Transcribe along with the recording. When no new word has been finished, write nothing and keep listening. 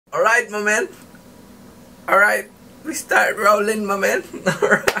Alright, my man. Alright, we start rolling, my man.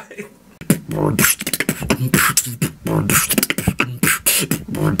 Alright.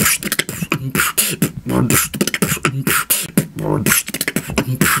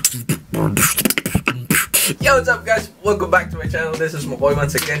 Yo, what's up, guys? Welcome back to my channel. This is Mckoy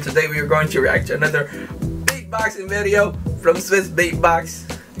once again. Today we are going to react to another beatboxing video from Swiss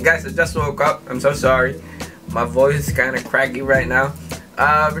Beatbox. Guys, I just woke up. I'm so sorry. My voice is kind of craggy right now.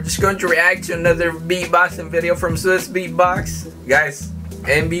 We're just going to react to another beatboxing video from Swiss Beatbox. Guys,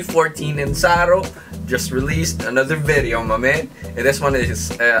 MB14 Saro just released another video, my man. And this one is,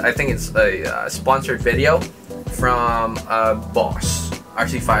 I think it's a sponsored video from Boss,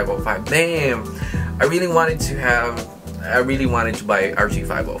 Rc-505. Damn, I really wanted to buy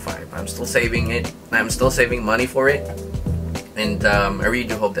Rc-505. I'm still saving it. I'm still saving money for it. And I really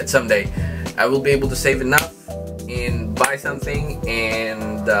do hope that someday I will be able to save enough and buy something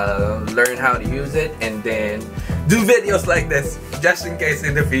and learn how to use it, and then do videos like this just in case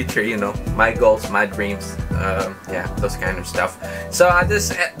in the future, you know, my goals, my dreams, yeah, those kind of stuff. So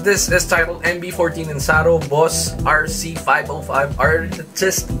this is titled MB14 Saro Boss Rc-505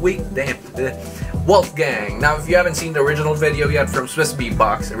 Artist Week. Damn, Wolfgang. Now, if you haven't seen the original video yet from Swiss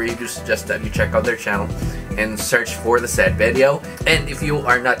Beatbox, I really do suggest that you check out their channel and search for the said video. And if you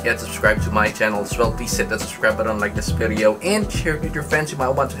are not yet subscribed to my channel as well, please hit that subscribe button, like this video, and share it with your friends. You might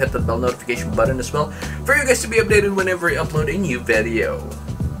want to hit the bell notification button as well for you guys to be updated whenever I upload a new video.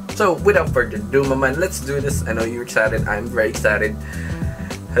 So without further ado, my man, let's do this. I know you're excited. I'm very excited.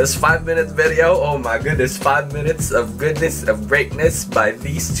 This 5-minute video, oh my goodness, 5 minutes of goodness, of greatness by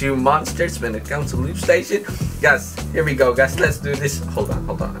these two monsters when it comes to LOOPSTATION. Guys, here we go, guys, let's do this. Hold on.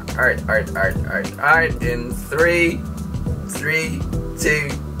 Alright. In 3, 2,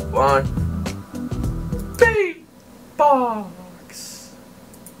 1. Beatbox.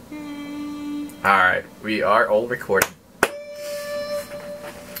 Alright, we are all recording.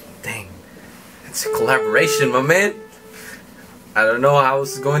 Dang, it's a collaboration, my man. I don't know how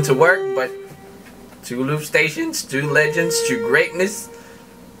it's going to work, but 2 LOOPSTATIONs, 2 legends, 2 greatness.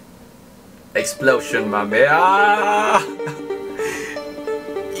 Explosion, my man. Ah!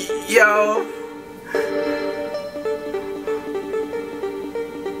 Yo.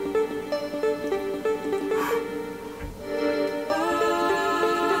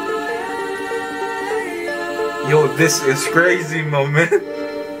 Yo, this is crazy, my man.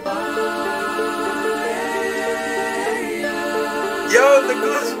 Yo, the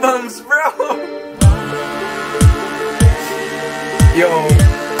goosebumps, bro! Yo.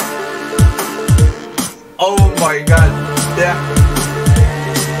 Oh my god. Yeah.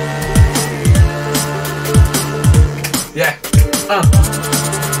 Yeah.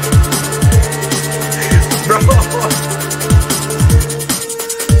 Bro.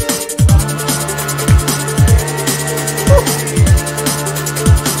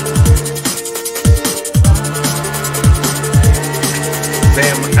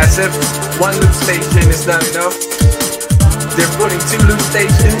 Damn, as if 1 LOOPSTATION is not enough, they're putting 2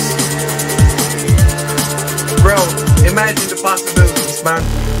 LOOPSTATIONs. Bro, imagine the possibilities, man.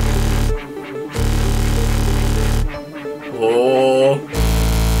 Oh.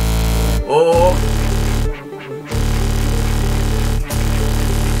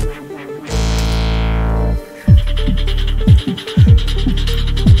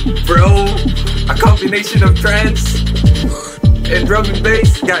 Bro, a combination of trance and drum and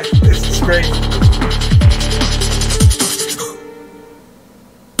bass, guys, this is great.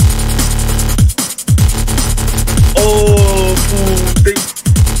 Oh,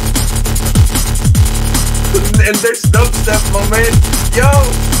 and there's dubstep, my man. Yo,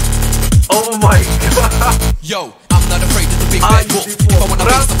 oh my god. Yo, I'm not afraid of the big bad wolf. If I wanna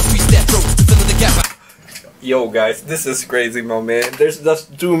race, I'ma squeeze that throat to fill in the gap. Yo guys, this is crazy, my man. There's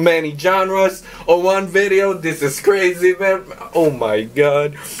just too many genres on one video. This is crazy, man. Oh my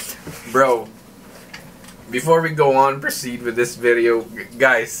god. Bro, before we go on, proceed with this video,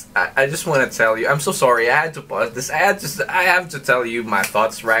 guys, I just want to tell you, I'm so sorry, I had to pause this. I have to tell you my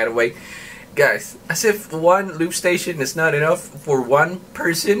thoughts right away. Guys, as if 1 LOOPSTATION is not enough for 1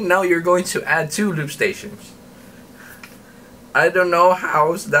 person, now you're going to add 2 LOOPSTATIONs. I don't know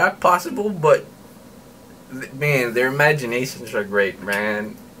how is that possible, but man, their imaginations are great,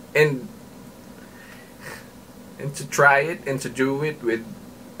 man. And to try it and to do it with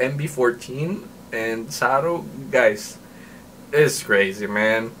MB14 and Saro, guys, it's crazy,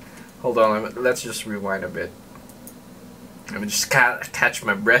 man. Hold on, let's just rewind a bit. Let me just catch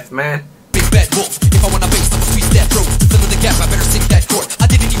my breath, man. Big bad wolf. If I wanna base, I'ma squeeze that throat to fill in the gap. I better sing that chord. I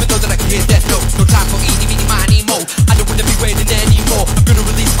didn't even know that I could hit that note. No time for eeny, meeny, miny, mo. I don't wanna be waiting anymore. I'm gonna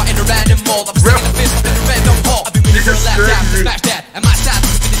release my Bro, I've been random ball. I've been waiting for a lap dab to smash that. And my style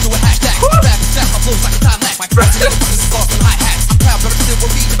is into a hashtag. Rap is fast, my flow's like a time lapse. My president is lost on hi-hats. I'm proud, but I'm still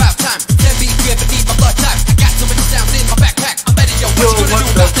worried about time. Can't be good, but need my blood type. I got so many sounds in my backpack. I'm ready, yo. What you gonna do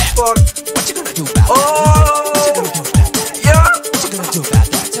about that? What you gonna do about that? Oh, yeah. What you gonna do about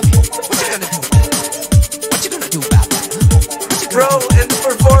that? Tell me. What you gonna do about that? What you gonna do about that? Bro, and the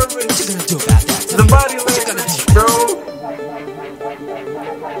performance, What you gonna do about that? the body language, bro.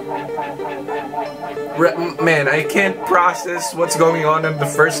 Man, I can't process what's going on in the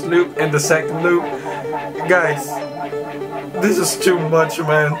first loop and the second loop. Guys, this is too much,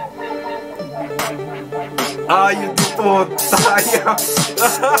 man. You tipo tayo.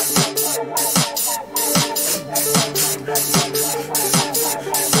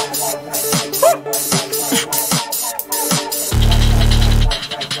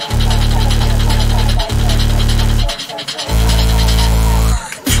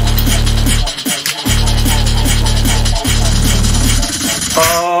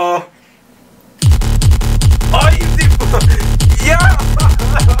 You tipo. Yeah.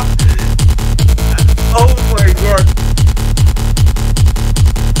 Oh my god.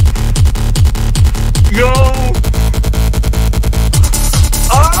 Yo.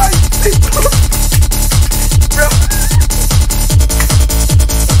 Bro.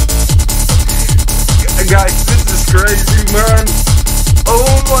 Guys, this is crazy, man.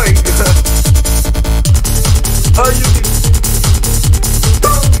 Oh my god. You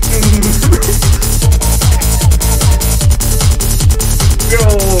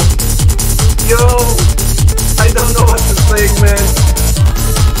Yo, I don't know what to say, man.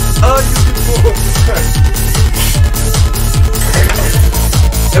 You people.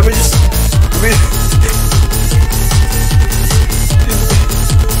 And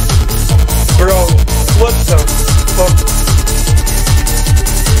bro, what the fuck?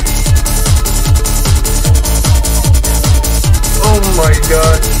 Oh my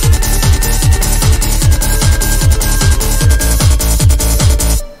god.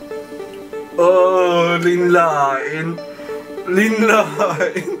 Oh, linlain.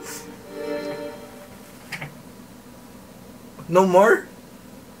 No more?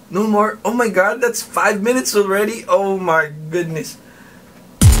 No more? Oh my god, that's 5 minutes already? Oh my goodness.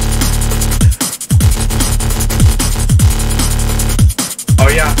 Oh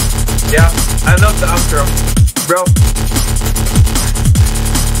yeah. Yeah, I love the outro. Bro.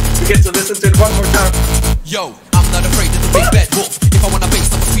 We get to listen to it one more time. Yo, I'm not afraid of the big bad wolf. If I wanna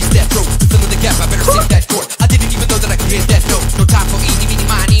bass, I'ma squeeze that throat. To fill in the gap, I better sing that chord. I didn't even know that I could hit that note. No time for eeny, meeny,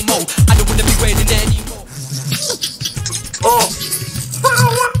 miny, mo. I don't wanna be waiting anymore. Oh,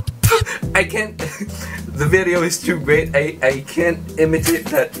 I can't. The video is too great. I can't imitate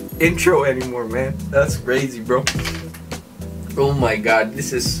that intro anymore, man. That's crazy, bro. Oh my god,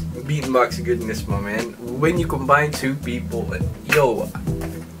 this is beatbox goodness, my man. When you combine two people, yo,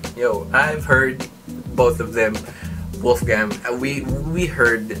 I've heard both of them, Wolfgang. We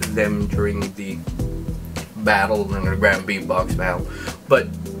heard them during the battle, the Grand Beatbox battle, but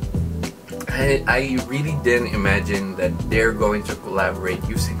I really didn't imagine that they're going to collaborate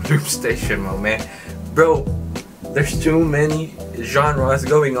using LOOPSTATION, my man. Bro, there's too many genres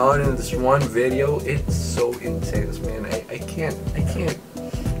going on in this one video. It's so intense, man. I can't.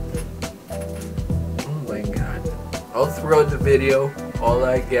 Oh my god. All throughout the video, all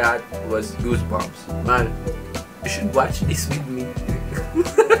I got was goosebumps. Man, you should watch this with me.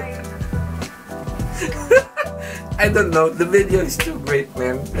 I don't know, the video is too great,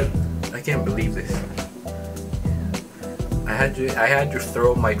 man. I can't believe this. I had to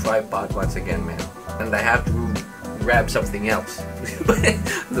throw my tripod once again, man. And I have to grab something else.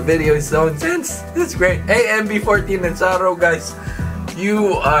 The video is so intense. It's great. Hey, MB14 and Saro, guys.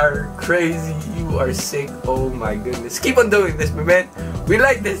 You are crazy. You are sick. Oh my goodness. Keep on doing this, my man. We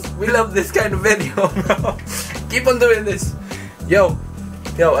like this. We love this kind of video, bro. Keep on doing this. Yo,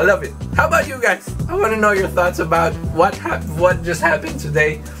 I love it. How about you guys? I want to know your thoughts about what just happened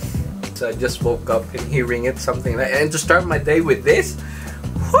today. So I just woke up and hearing it, something like, and to start my day with this,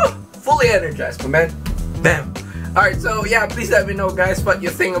 whew, fully energized, my man. Bam. Alright, so yeah, please let me know, guys, what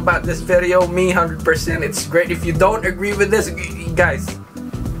you think about this video. Me, 100%. It's great. If you don't agree with this, guys,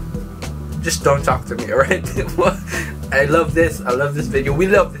 just don't talk to me, alright? I love this. I love this video. We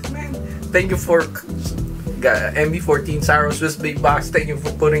love this, man. Thank you for MB14 Saro Swiss Beatbox. Thank you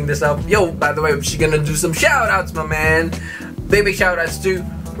for putting this up. Yo, by the way, she's gonna do some shout-outs, my man. Big shout-outs to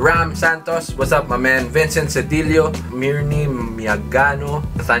Ram Santos, what's up, my man? Vincent Cedillo, Mirni Miagano,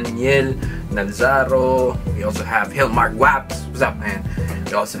 Nathaniel Nalzaro. We also have Hilmar Guaps, what's up, man?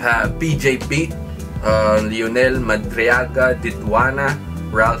 We also have PJ Beat, Lionel Madriaga Didwana,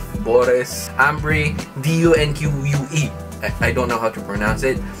 Ralph, Boris, Ambry, Dunque. I don't know how to pronounce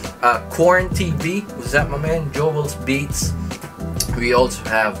it. Corn TV, what's up my man? Joel's Beats. We also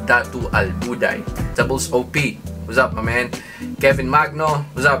have Datu Albuday. Doubles OP, what's up my man? Kevin Magno,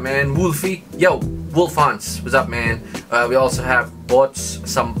 what's up man? Wolfie, yo, Wolfhans, what's up man? We also have Bots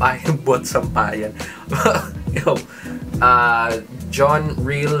Sampayan, Bots Sampayan. Yo, John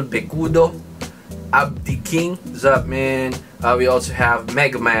Real Becudo, Abdi King, what's up man? We also have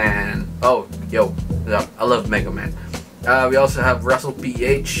Mega Man. Oh, yo, what's up? I love Mega Man. We also have Russell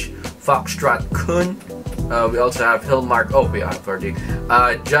PH, Foxtrot Kun. We also have Hillmark. Oh, we have already.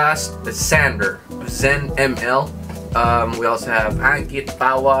 Just Sander, Zen ML. We also have Ankit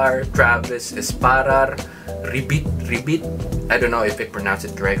Pawar, Travis Esparar, Ribit. I don't know if I pronounce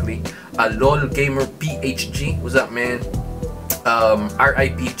it correctly. LOL Gamer PHG. What's up, man?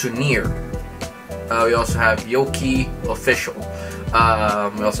 RIP Tunir. We also have Yoki Official.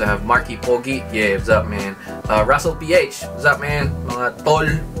 We also have Marky Pogi. Yeah, what's up, man? Russell PH. What's up, man? Mga tol,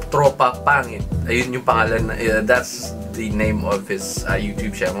 tropa, pangit. Ayun yung pangalan. That's the name of his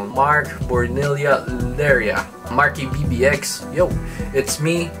YouTube channel. Mark Bornelia Leria. Marky BBX. Yo, it's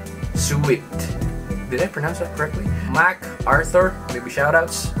me, Suit. Did I pronounce that correctly? Mac Arthur. Maybe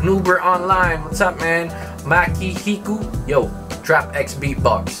shoutouts. Noober Online. What's up, man? Maki Hiku. Yo, Trap X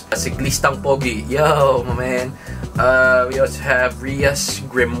Beatbox. Siglistang Pogi. Yo, my man. We also have Rias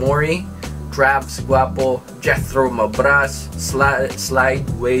Grimori, Travs Guapo, Jethro Mabras,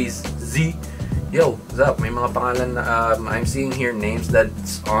 Slideways Z. Yo, what's up? May mga pangalan na I'm seeing here names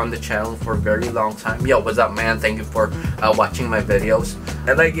that's on the channel for a very long time. Yo, what's up, man? Thank you for watching my videos.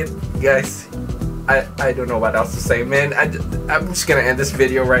 I like it, guys. I don't know what else to say, man. I'm just gonna end this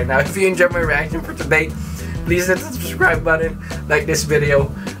video right now. If you enjoyed my reaction for today, please hit the subscribe button, like this video,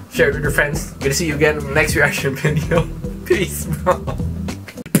 share it with your friends. Gonna see you again in the next reaction video. Peace, bro.